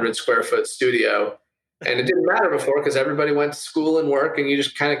 700 square foot studio, and it didn't matter before because everybody went to school and work, and you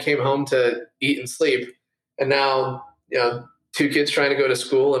just kind of came home to eat and sleep. And now 2 kids trying to go to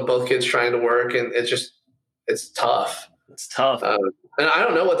school and both kids trying to work, and it's tough. It's tough, and I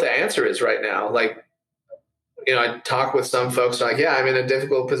don't know what the answer is right now. Like, I talk with some folks like, yeah, I'm in a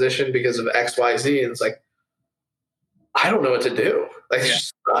difficult position because of X, Y, Z. And it's like, I don't know what to do. Like, it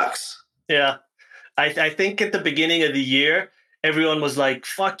just sucks. Yeah. I think at the beginning of the year, everyone was like,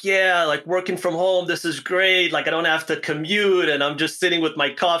 fuck yeah, like working from home. This is great. Like I don't have to commute and I'm just sitting with my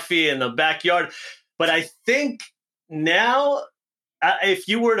coffee in the backyard. But I think now, if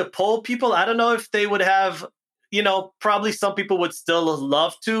you were to poll people, I don't know if they would have, probably some people would still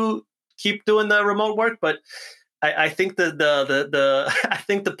love to keep doing the remote work, but I think I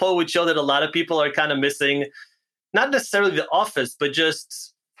think the poll would show that a lot of people are kind of missing, not necessarily the office, but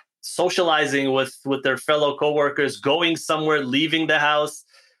just socializing with their fellow coworkers, going somewhere, leaving the house.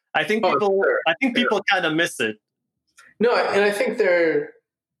 I think people kind of miss it. No, and I think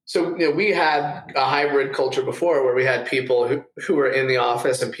we had a hybrid culture before where we had people who were in the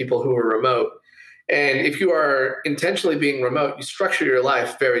office and people who were remote. And if you are intentionally being remote, you structure your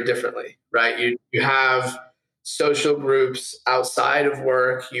life very differently, right? You have social groups outside of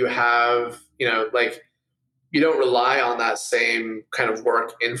work. You have, like you don't rely on that same kind of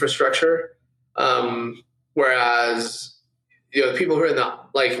work infrastructure. Whereas, the people who are in the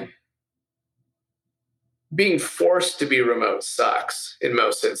like being forced to be remote sucks in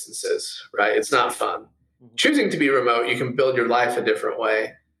most instances, right? It's not fun. Choosing to be remote, you can build your life a different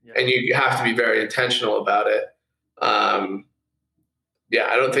way, and you have to be very intentional about it. I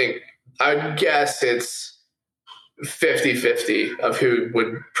don't think, I would guess it's 50-50 of who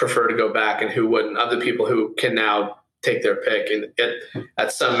would prefer to go back and who wouldn't, of the people who can now take their pick and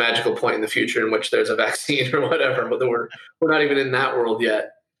at some magical point in the future in which there's a vaccine or whatever, but we're not even in that world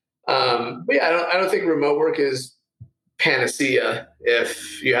yet. I don't think remote work is panacea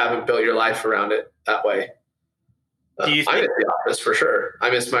if you haven't built your life around it that way. I miss the office for sure. I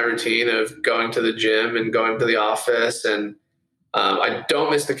miss my routine of going to the gym and going to the office, and I don't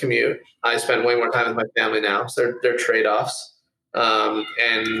miss the commute. I spend way more time with my family now, so they're trade-offs.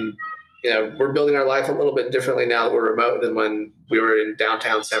 And we're building our life a little bit differently now that we're remote than when we were in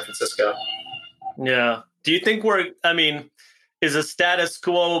downtown San Francisco. Yeah. Do you think is a status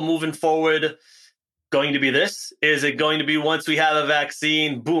quo moving forward going to be this? Is it going to be once we have a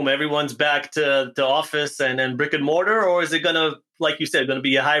vaccine, boom, everyone's back to office and brick and mortar? Or is it going to, like you said, going to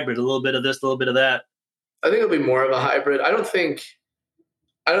be a hybrid, a little bit of this, a little bit of that? I think it'll be more of a hybrid.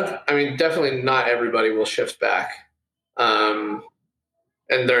 Definitely not everybody will shift back. And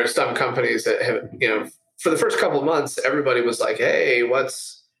there are some companies that have, for the first couple of months, everybody was like, hey,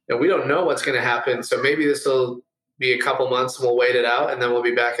 we don't know what's going to happen. So maybe this will be a couple months and we'll wait it out and then we'll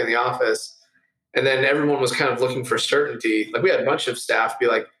be back in the office. And then everyone was kind of looking for certainty. Like we had a bunch of staff be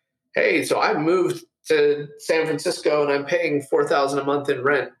like, hey, so I moved to San Francisco and I'm paying $4,000 a month in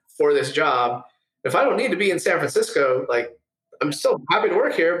rent for this job. If I don't need to be in San Francisco, like I'm still happy to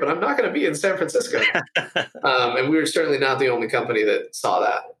work here, but I'm not going to be in San Francisco. And we were certainly not the only company that saw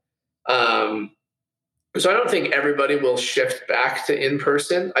that. So I don't think everybody will shift back to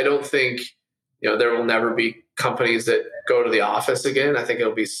in-person. I don't think, there will never be companies that go to the office again. I think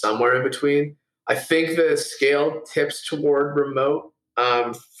it'll be somewhere in between. I think the scale tips toward remote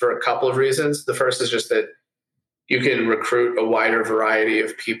for a couple of reasons. The first is just that you can recruit a wider variety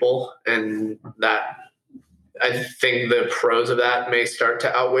of people, and that I think the pros of that may start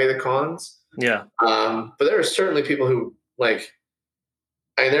to outweigh the cons. Yeah. But there are certainly people who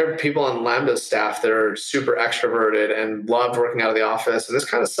there are people on Lambda's staff that are super extroverted and love working out of the office, and this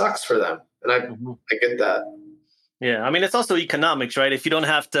kind of sucks for them. And I get that. Yeah. It's also economics, right? If you don't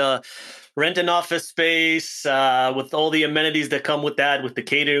have to rent an office space with all the amenities that come with that, with the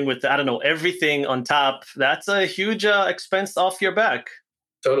catering, with, everything on top, that's a huge expense off your back.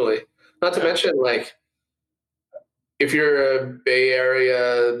 Totally. Not to mention, if you're a Bay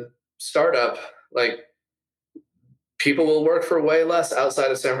Area startup, people will work for way less outside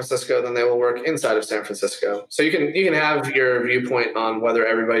of San Francisco than they will work inside of San Francisco. So you can have your viewpoint on whether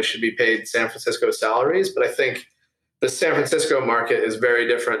everybody should be paid San Francisco salaries, but I think the San Francisco market is very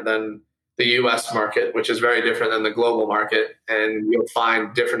different than the US market, which is very different than the global market, and you'll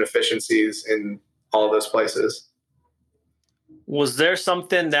find different efficiencies in all those places. Was there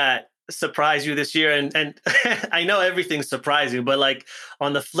something that surprised you this year? And I know everything surprised you, but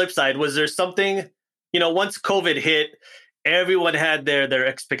on the flip side, was there something, once COVID hit, everyone had their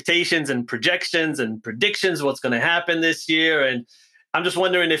expectations and projections and predictions, what's going to happen this year. And I'm just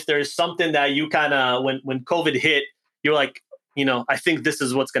wondering if there's something that you kind of, when COVID hit, you're like, I think this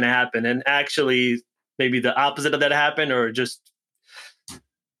is what's going to happen. And actually maybe the opposite of that happened, or just,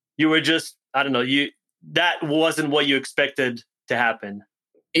 you were just, that wasn't what you expected to happen.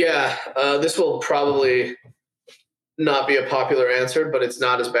 Yeah. This will probably not be a popular answer, but it's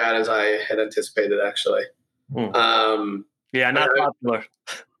not as bad as I had anticipated, actually. Not popular.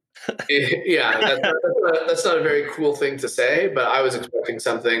 That's not a very cool thing to say, but I was expecting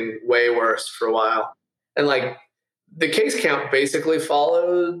something way worse for a while. And the case count basically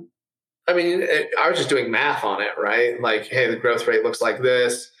followed. I was just doing math on it, right? Hey, the growth rate looks like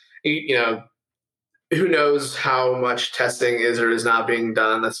this. Who knows how much testing is or is not being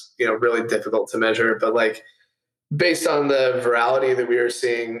done? That's, really difficult to measure. But based on the virality that we were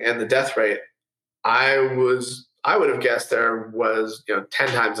seeing and the death rate, I would have guessed there was, 10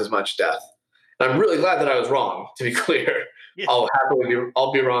 times as much death. And I'm really glad that I was wrong, to be clear. Yeah.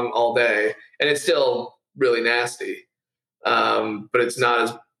 I'll be wrong all day. And it's still really nasty. But it's not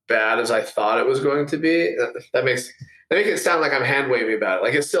as bad as I thought it was going to be. That makes it sound like I'm hand waving about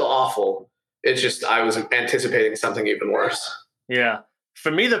it. It's still awful. It's just, I was anticipating something even worse. Yeah.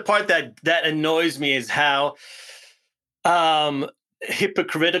 for me, the part that annoys me is how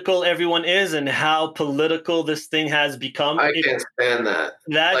hypocritical everyone is and how political this thing has become. I can't stand that.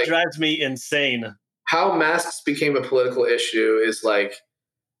 That Like, drives me insane. how masks became a political issue is like,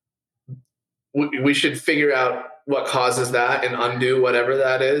 we should figure out what causes that and undo whatever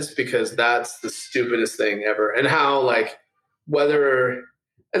that is, because that's the stupidest thing ever. And how, like, whether,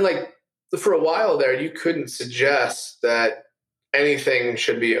 and like, for a while there, you couldn't suggest that anything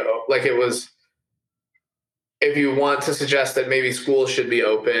should be, like, it was, if you want to suggest that maybe schools should be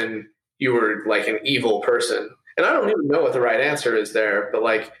open, you were like an evil person. And I don't even know what the right answer is there, but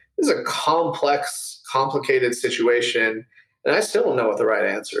like, this is a complex, complicated situation. And I still don't know what the right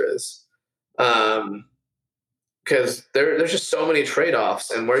answer is. Because there's just so many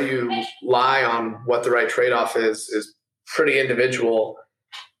trade-offs, and where you lie on what the right trade-off is pretty individual,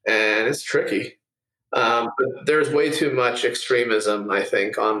 and it's tricky. But there's way too much extremism, I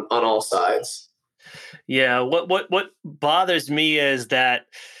think, on all sides. Yeah, what bothers me is that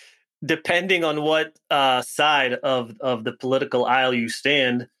depending on what side of the political aisle you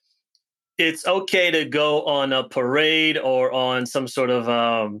stand, it's okay to go on a parade or on some sort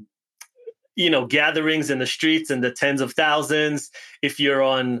of gatherings in the streets in the tens of thousands. If you're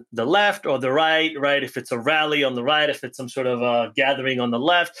on the left or the right, if it's a rally on the right, if it's some sort of gathering on the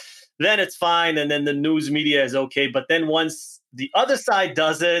left, then it's fine. And then the news media is okay. But then once the other side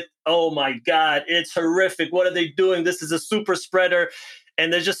does it, oh my God, it's horrific. What are they doing? This is a super spreader.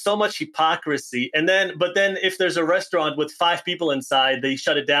 And there's just so much hypocrisy. But then if there's a restaurant with 5 people inside, they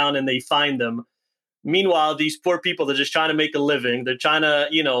shut it down and they fine them. Meanwhile, these poor people, they're just trying to make a living. They're trying to,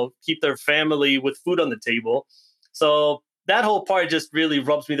 keep their family with food on the table. So that whole part just really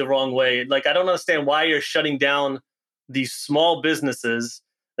rubs me the wrong way. Like, I don't understand why you're shutting down these small businesses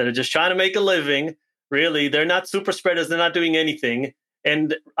that are just trying to make a living. Really, they're not super spreaders. They're not doing anything.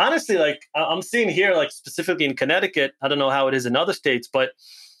 And honestly, like, I'm seeing here, like specifically in Connecticut, I don't know how it is in other states, but,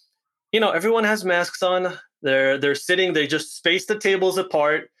 everyone has masks on. They're sitting, they just space the tables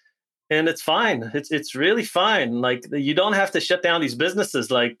apart. And it's fine. It's really fine. Like, you don't have to shut down these businesses.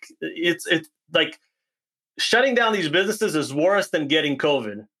 Like, it's like shutting down these businesses is worse than getting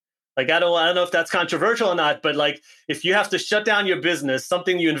COVID. Like, I don't know if that's controversial or not, but like, if you have to shut down your business,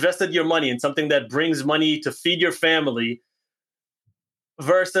 something you invested your money in, something that brings money to feed your family,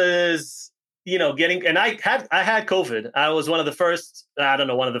 versus getting. And I had COVID. I was one of the first. I don't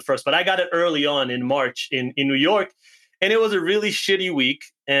know, one of the first, but I got it early on in March in New York. And it was a really shitty week,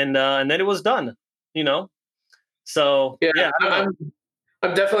 and then it was done, So yeah,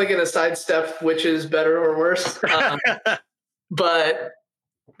 I'm definitely going to sidestep which is better or worse. But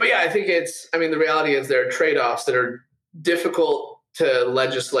yeah, I think the reality is there are trade-offs that are difficult to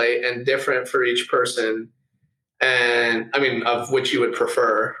legislate and different for each person, and of which you would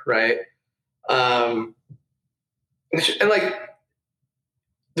prefer, right? And like,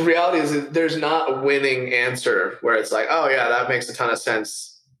 the reality is that there's not a winning answer where it's like, oh yeah, that makes a ton of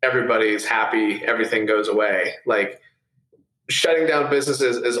sense. Everybody's happy. Everything goes away. Like, shutting down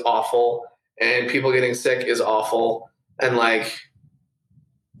businesses is awful, and people getting sick is awful. And like,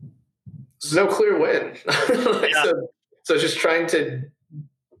 there's no clear win. So just trying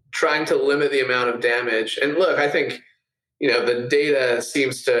to limit the amount of damage. And look, I think, the data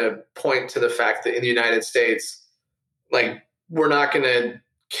seems to point to the fact that in the United States, like, we're not going to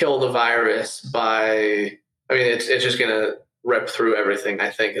kill the virus by, it's just going to rip through everything, I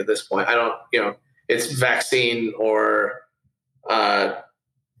think, at this point. I don't, it's vaccine or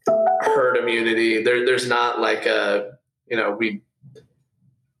herd immunity. There's not like we,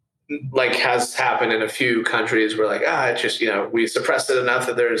 like has happened in a few countries where like, it's just, we suppressed it enough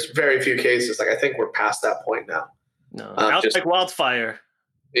that there's very few cases. Like, I think we're past that point now. No, it's like wildfire.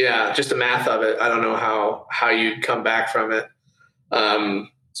 Yeah, just the math of it. I don't know how you'd come back from it.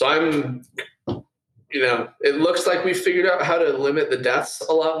 So I'm, it looks like we figured out how to limit the deaths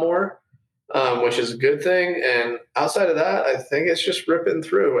a lot more, which is a good thing. And outside of that, I think it's just ripping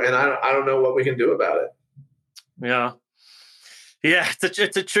through, and I don't know what we can do about it. Yeah. Yeah,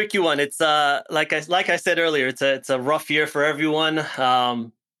 it's a tricky one. It's like I said earlier, it's a rough year for everyone.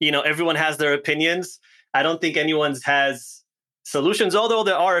 Everyone has their opinions. I don't think anyone's has solutions, although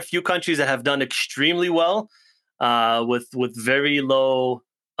there are a few countries that have done extremely well with very low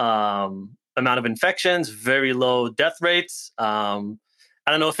amount of infections, very low death rates. I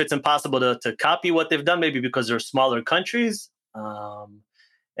don't know if it's impossible to copy what they've done, maybe because they're smaller countries.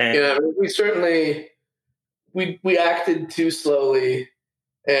 We certainly we acted too slowly.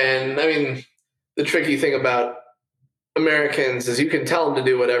 And the tricky thing about Americans is you can tell them to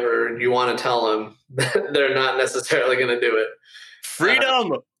do whatever you want to tell them. They're not necessarily going to do it.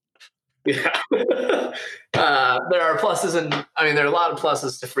 Freedom. Yeah. There are pluses, and I mean, there are a lot of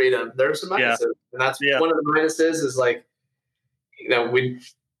pluses to freedom. There are some minuses, and that's one of the minuses is like,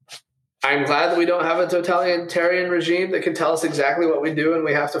 I'm glad that we don't have a totalitarian regime that can tell us exactly what we do and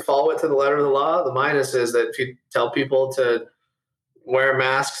we have to follow it to the letter of the law. The minus is that if you tell people to wear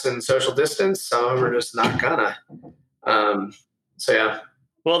masks and social distance, some of them are just not gonna. So yeah.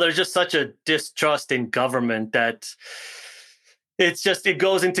 Well, there's just such a distrust in government that it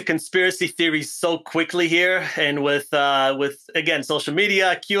goes into conspiracy theories so quickly here. And with again, social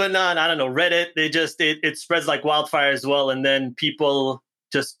media, QAnon, I don't know, Reddit, it spreads like wildfire as well. And then people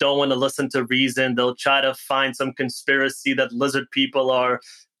just don't want to listen to reason. They'll try to find some conspiracy that lizard people are,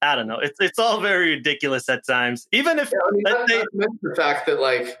 I don't know. It's all very ridiculous at times. Even if the fact that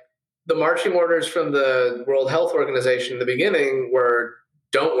like the marching orders from the World Health Organization in the beginning were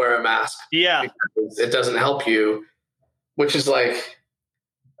don't wear a mask. Yeah. Because it doesn't help you, which is like,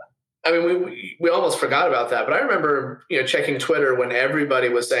 I mean, we almost forgot about that. But I remember, checking Twitter when everybody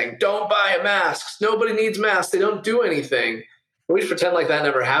was saying, don't buy a mask. Nobody needs masks. They don't do anything. We just pretend like that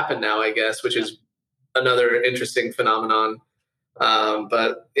never happened now, I guess, which is another interesting phenomenon.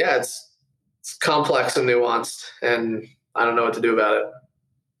 But yeah, it's complex and nuanced, and I don't know what to do about it.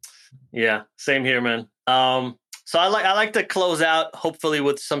 Yeah, same here, man. So I like to close out, hopefully,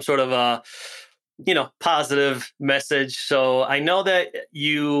 with some sort of a positive message. So I know that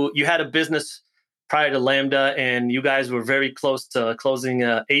you had a business prior to Lambda, and you guys were very close to closing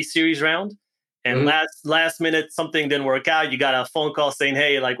a series round. And last minute, something didn't work out. You got a phone call saying,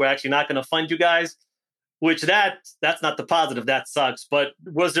 "Hey, like we're actually not going to fund you guys." Which that's not the positive. That sucks. But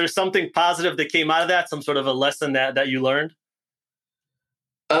was there something positive that came out of that? Some sort of a lesson that you learned?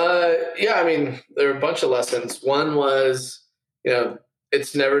 Yeah, I mean, there are a bunch of lessons. One was,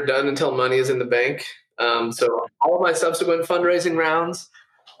 it's never done until money is in the bank. So all of my subsequent fundraising rounds,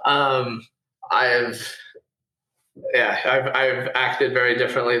 I've acted very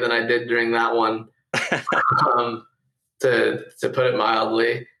differently than I did during that one, to put it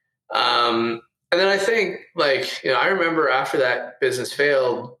mildly. And then I think, I remember after that business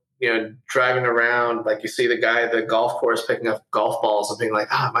failed, driving around, like you see the guy at the golf course picking up golf balls and being like,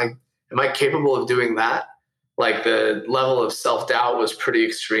 am I capable of doing that? Like the level of self-doubt was pretty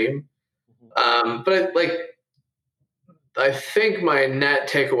extreme. But I think my net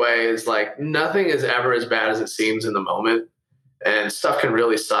takeaway is like nothing is ever as bad as it seems in the moment, and stuff can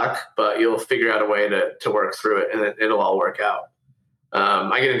really suck, but you'll figure out a way to work through it, and it'll all work out.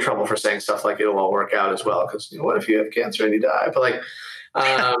 I get in trouble for saying stuff like it'll all work out as well, because what if you have cancer and you die? But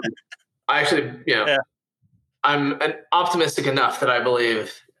I actually, I'm optimistic enough that I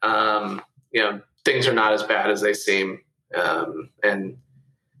believe, things are not as bad as they seem, and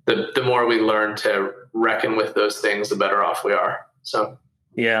the more we learn to reckon with those things, the better off we are. So,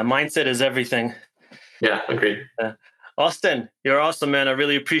 yeah, mindset is everything. Yeah, agreed. Austen, you're awesome, man. I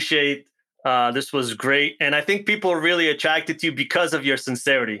really appreciate. This was great, and I think people are really attracted to you because of your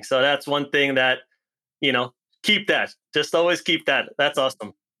sincerity. So that's one thing that keep that. Just always keep that. That's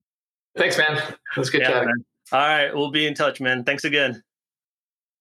awesome. Thanks, man. It was good chatting. Man. All right, we'll be in touch, man. Thanks again.